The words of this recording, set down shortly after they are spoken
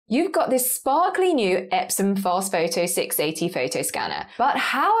You've got this sparkly new Epson FastFoto 680 photo scanner, but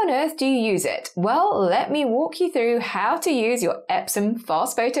how on earth do you use it? Well, let me walk you through how to use your Epson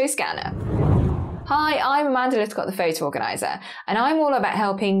FastFoto scanner. Hi, I'm Amanda Littlecott, the photo organizer, and I'm all about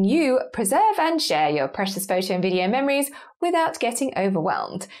helping you preserve and share your precious photo and video memories without getting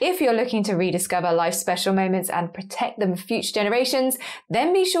overwhelmed. If you're looking to rediscover life's special moments and protect them for future generations,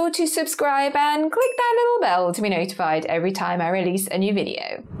 then be sure to subscribe and click that little bell to be notified every time I release a new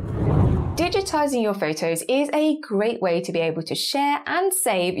video. Digitizing your photos is a great way to be able to share and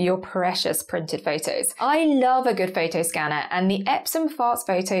save your precious printed photos. I love a good photo scanner, and the Epson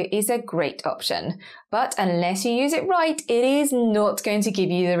FastFoto is a great option. But unless you use it right, it is not going to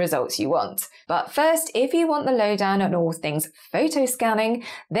give you the results you want. But first, if you want the lowdown on all things photo scanning,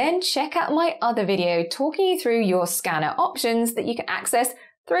 then check out my other video talking you through your scanner options that you can access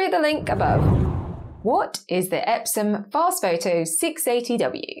through the link above. What is the Epson FastFoto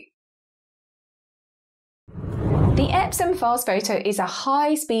 680W? The Epson FastFoto is a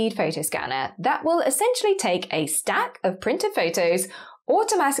high-speed photo scanner that will essentially take a stack of printed photos,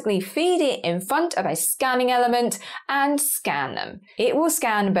 automatically feed it in front of a scanning element, and scan them. It will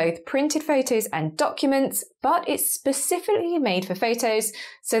scan both printed photos and documents, but it's specifically made for photos,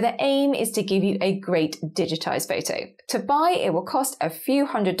 so the aim is to give you a great digitized photo. To buy, it will cost a few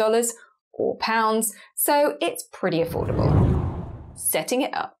 $100s or pounds, so it's pretty affordable. Setting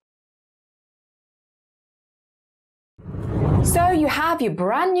it up. So you have your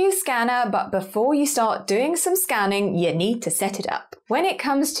brand new scanner, but before you start doing some scanning, you need to set it up. When it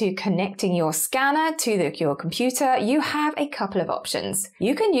comes to connecting your scanner to your computer, you have a couple of options.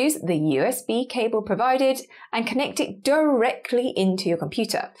 You can use the USB cable provided and connect it directly into your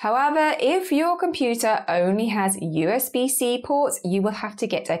computer. However, if your computer only has USB-C ports, you will have to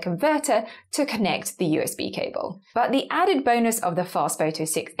get a converter to connect the USB cable. But the added bonus of the FastFoto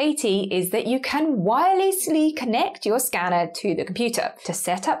 680 is that you can wirelessly connect your scanner to the computer. To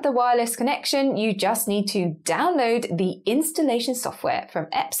set up the wireless connection, you just need to download the installation software from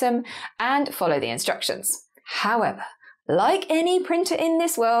Epson and follow the instructions. However, like any printer in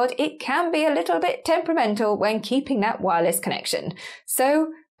this world, it can be a little bit temperamental when keeping that wireless connection,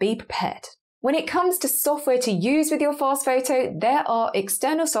 so be prepared. When it comes to software to use with your FastFoto, there are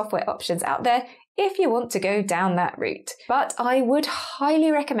external software options out there if you want to go down that route. But I would highly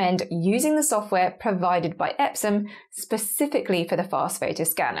recommend using the software provided by Epson specifically for the FastFoto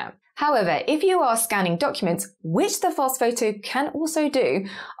scanner. However, if you are scanning documents, which the FastFoto can also do,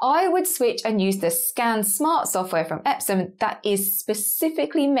 I would switch and use the Scan Smart software from Epson that is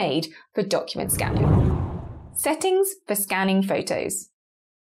specifically made for document scanning. Settings for scanning photos.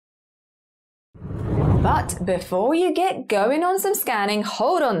 But before you get going on some scanning,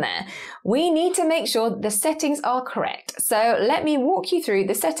 hold on there. We need to make sure the settings are correct. So let me walk you through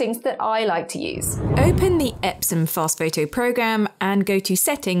the settings that I like to use. Open the Epson FastFoto program and go to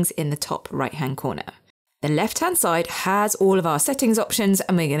Settings in the top right-hand corner. The left-hand side has all of our settings options,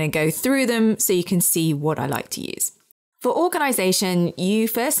 and we're going to go through them so you can see what I like to use. For organization, you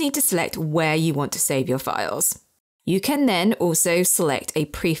first need to select where you want to save your files. You can then also select a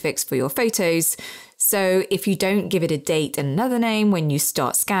prefix for your photos. So if you don't give it a date and another name when you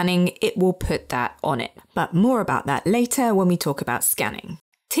start scanning, it will put that on it. But more about that later when we talk about scanning.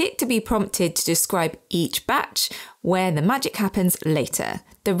 Tick to be prompted to describe each batch, where the magic happens later.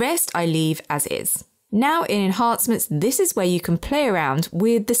 The rest I leave as is. Now in enhancements, this is where you can play around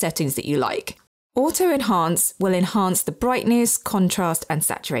with the settings that you like. Auto Enhance will enhance the brightness, contrast and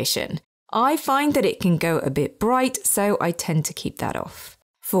saturation. I find that it can go a bit bright, so I tend to keep that off.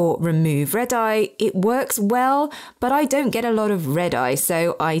 For Remove Red Eye, it works well, but I don't get a lot of red eye,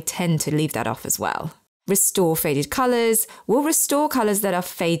 so I tend to leave that off as well. Restore Faded Colours will restore colours that are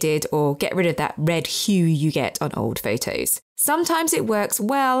faded or get rid of that red hue you get on old photos. Sometimes it works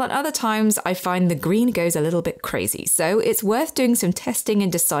well, and other times I find the green goes a little bit crazy, so it's worth doing some testing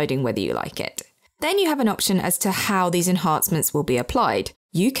and deciding whether you like it. Then you have an option as to how these enhancements will be applied.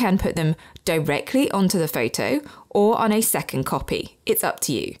 You can put them directly onto the photo or on a second copy. It's up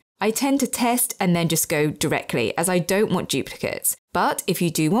to you. I tend to test and then just go directly, as I don't want duplicates. But if you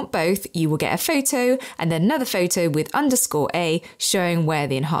do want both, you will get a photo and then another photo with _A showing where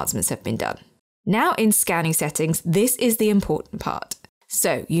the enhancements have been done. Now in scanning settings, this is the important part.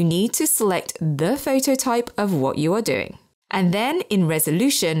 So you need to select the photo type of what you are doing. And then in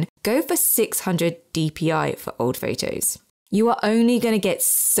resolution, go for 600 dpi for old photos. You are only going to get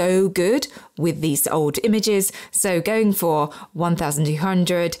so good with these old images, so going for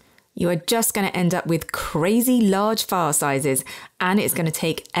 1200, you are just going to end up with crazy large file sizes, and it's going to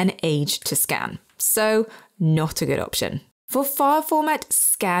take an age to scan. So not a good option. For file format,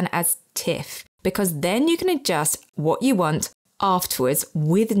 scan as TIFF, because then you can adjust what you want afterwards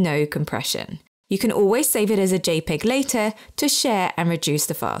with no compression. You can always save it as a JPEG later to share and reduce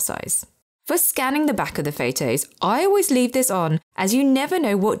the file size. For scanning the back of the photos, I always leave this on as you never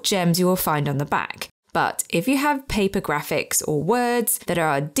know what gems you will find on the back. But if you have paper graphics or words that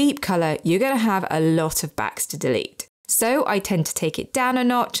are a deep colour, you're going to have a lot of backs to delete. So I tend to take it down a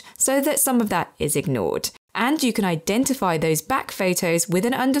notch so that some of that is ignored. And you can identify those back photos with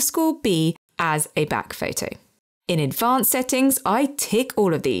an _B as a back photo. In advanced settings, I tick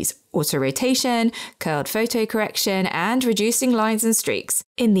all of these: auto rotation, curled photo correction, and reducing lines and streaks.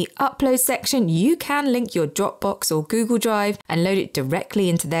 In the upload section, you can link your Dropbox or Google Drive and load it directly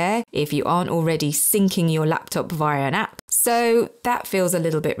into there if you aren't already syncing your laptop via an app. So that feels a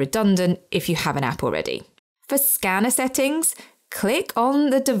little bit redundant if you have an app already. For scanner settings, click on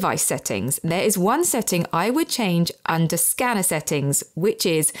the device settings. There is one setting I would change under scanner settings, which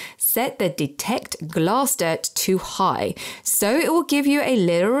is set the detect glass dirt to high. So it will give you a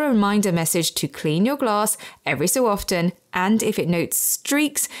little reminder message to clean your glass every so often. And if it notes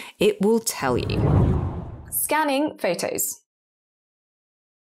streaks, it will tell you. Scanning photos.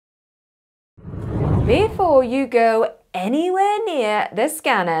 Before you go anywhere near the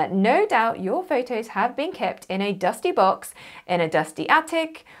scanner, no doubt your photos have been kept in a dusty box, in a dusty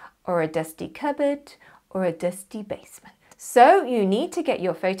attic, or a dusty cupboard, or a dusty basement. So you need to get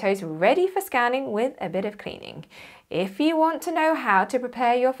your photos ready for scanning with a bit of cleaning. If you want to know how to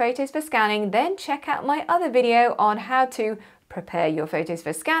prepare your photos for scanning, then check out my other video on how to prepare your photos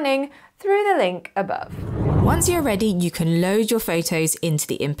for scanning through the link above. Once you're ready, you can load your photos into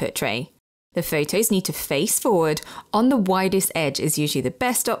the input tray. The photos need to face forward. On the widest edge is usually the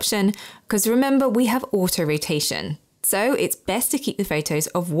best option, because remember, we have auto rotation. So it's best to keep the photos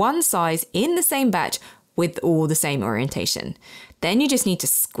of one size in the same batch with all the same orientation. Then you just need to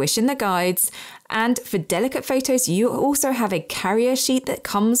squish in the guides. And for delicate photos, you also have a carrier sheet that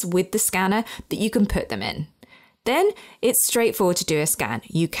comes with the scanner that you can put them in. Then it's straightforward to do a scan.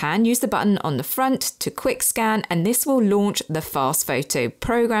 You can use the button on the front to quick scan, and this will launch the FastFoto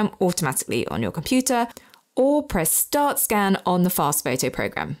program automatically on your computer, or press Start Scan on the FastFoto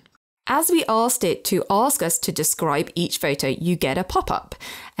program. As we asked it to ask us to describe each photo, you get a pop-up.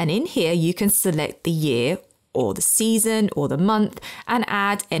 And in here, you can select the year or the season or the month and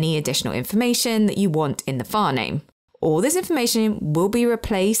add any additional information that you want in the file name. All this information will be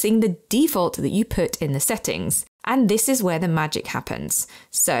replacing the default that you put in the settings. And this is where the magic happens.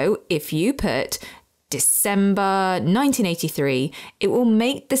 So if you put December 1983, it will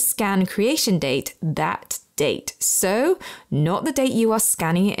make the scan creation date that date. So not the date you are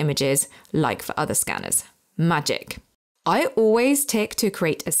scanning your images like for other scanners. Magic. I always tick to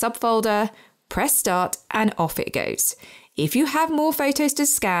create a subfolder, press start, and off it goes. If you have more photos to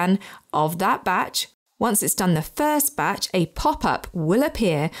scan of that batch, once it's done the first batch, a pop-up will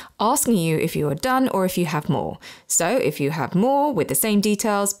appear asking you if you are done or if you have more. So if you have more with the same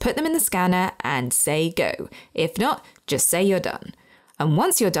details, put them in the scanner and say go. If not, just say you're done. And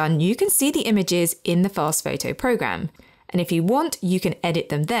once you're done, you can see the images in the FastFoto program. And if you want, you can edit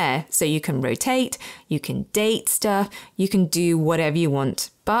them there. So you can rotate, you can date stuff, you can do whatever you want.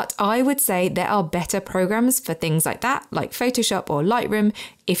 But I would say there are better programs for things like that, like Photoshop or Lightroom,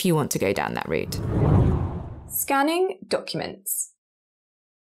 if you want to go down that route. Scanning documents.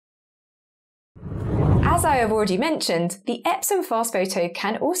 As I have already mentioned, the Epson FastFoto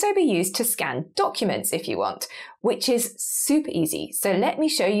can also be used to scan documents if you want, which is super easy. So let me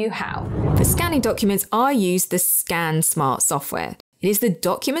show you how. For scanning documents, I use the Scan Smart software. It is the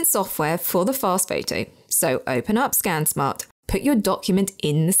document software for the FastFoto. So open up Scan Smart, put your document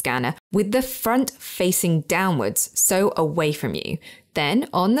in the scanner with the front facing downwards, so away from you. Then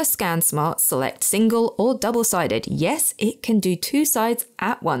on the Scan Smart, select single or double-sided. Yes, it can do two sides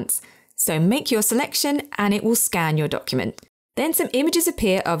at once. So make your selection and it will scan your document. Then some images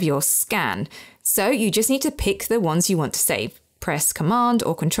appear of your scan. So you just need to pick the ones you want to save. Press Command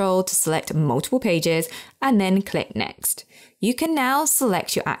or Control to select multiple pages and then click Next. You can now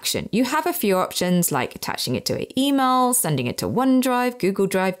select your action. You have a few options like attaching it to an email, sending it to OneDrive, Google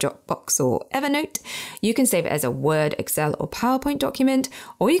Drive, Dropbox, or Evernote. You can save it as a Word, Excel, or PowerPoint document,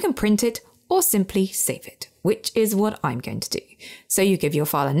 or you can print it or simply save it, which is what I'm going to do. So you give your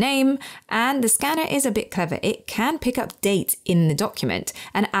file a name, and the scanner is a bit clever. It can pick up dates in the document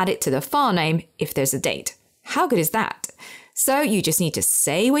and add it to the file name if there's a date. How good is that? So you just need to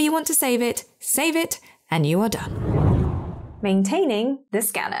say where you want to save it, and you are done. Maintaining the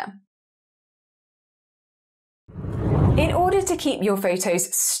scanner. In order to keep your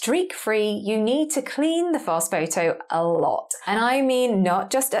photos streak-free, you need to clean the FastFoto a lot. And I mean not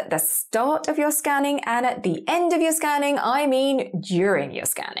just at the start of your scanning and at the end of your scanning, I mean during your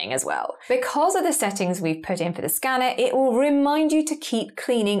scanning as well. Because of the settings we've put in for the scanner, it will remind you to keep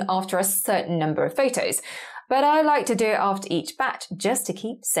cleaning after a certain number of photos. But I like to do it after each batch just to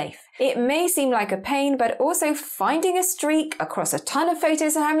keep safe. It may seem like a pain, but also finding a streak across a ton of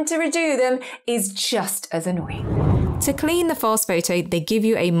photos and having to redo them is just as annoying. To clean the FastFoto, they give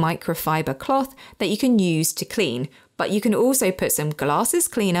you a microfiber cloth that you can use to clean, but you can also put some glasses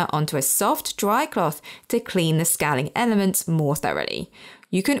cleaner onto a soft, dry cloth to clean the scanning elements more thoroughly.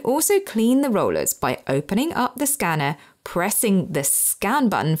 You can also clean the rollers by opening up the scanner, pressing the scan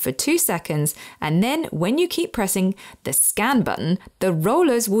button for 2 seconds, and then when you keep pressing the scan button, the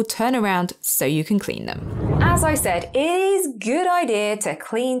rollers will turn around so you can clean them. As I said, it is a good idea to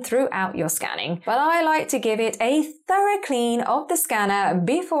clean throughout your scanning, but I like to give it a thorough clean of the scanner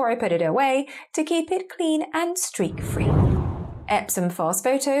before I put it away to keep it clean and streak-free. Epson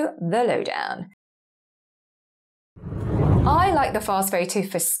FastFoto, the Lowdown. I like the FastFoto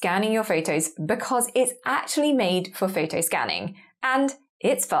for scanning your photos because it's actually made for photo scanning. And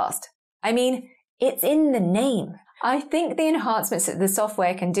it's fast. I mean, it's in the name. I think the enhancements that the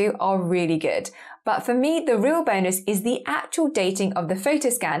software can do are really good. But for me, the real bonus is the actual dating of the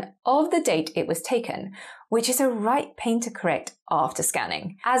photo scan of the date it was taken, which is a right pain to correct after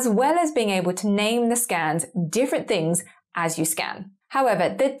scanning, as well as being able to name the scans different things as you scan.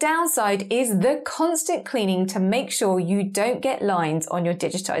 However, the downside is the constant cleaning to make sure you don't get lines on your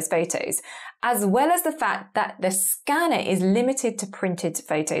digitized photos, as well as the fact that the scanner is limited to printed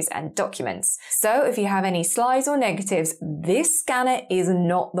photos and documents. So if you have any slides or negatives, this scanner is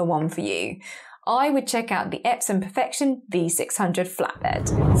not the one for you. I would check out the Epson Perfection V600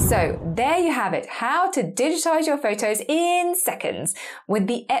 flatbed. So there you have it, how to digitize your photos in seconds with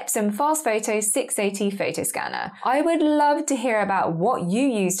the Epson FastFoto 680 photo scanner. I would love to hear about what you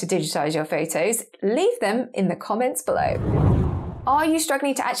use to digitize your photos. Leave them in the comments below. Are you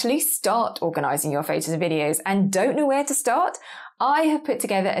struggling to actually start organizing your photos and videos and don't know where to start? I have put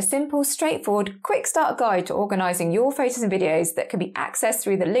together a simple, straightforward, quick start guide to organizing your photos and videos that can be accessed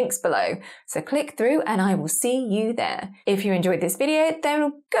through the links below. So click through and I will see you there. If you enjoyed this video,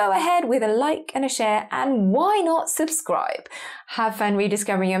 then go ahead with a like and a share, and why not subscribe? Have fun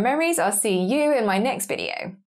rediscovering your memories. I'll see you in my next video.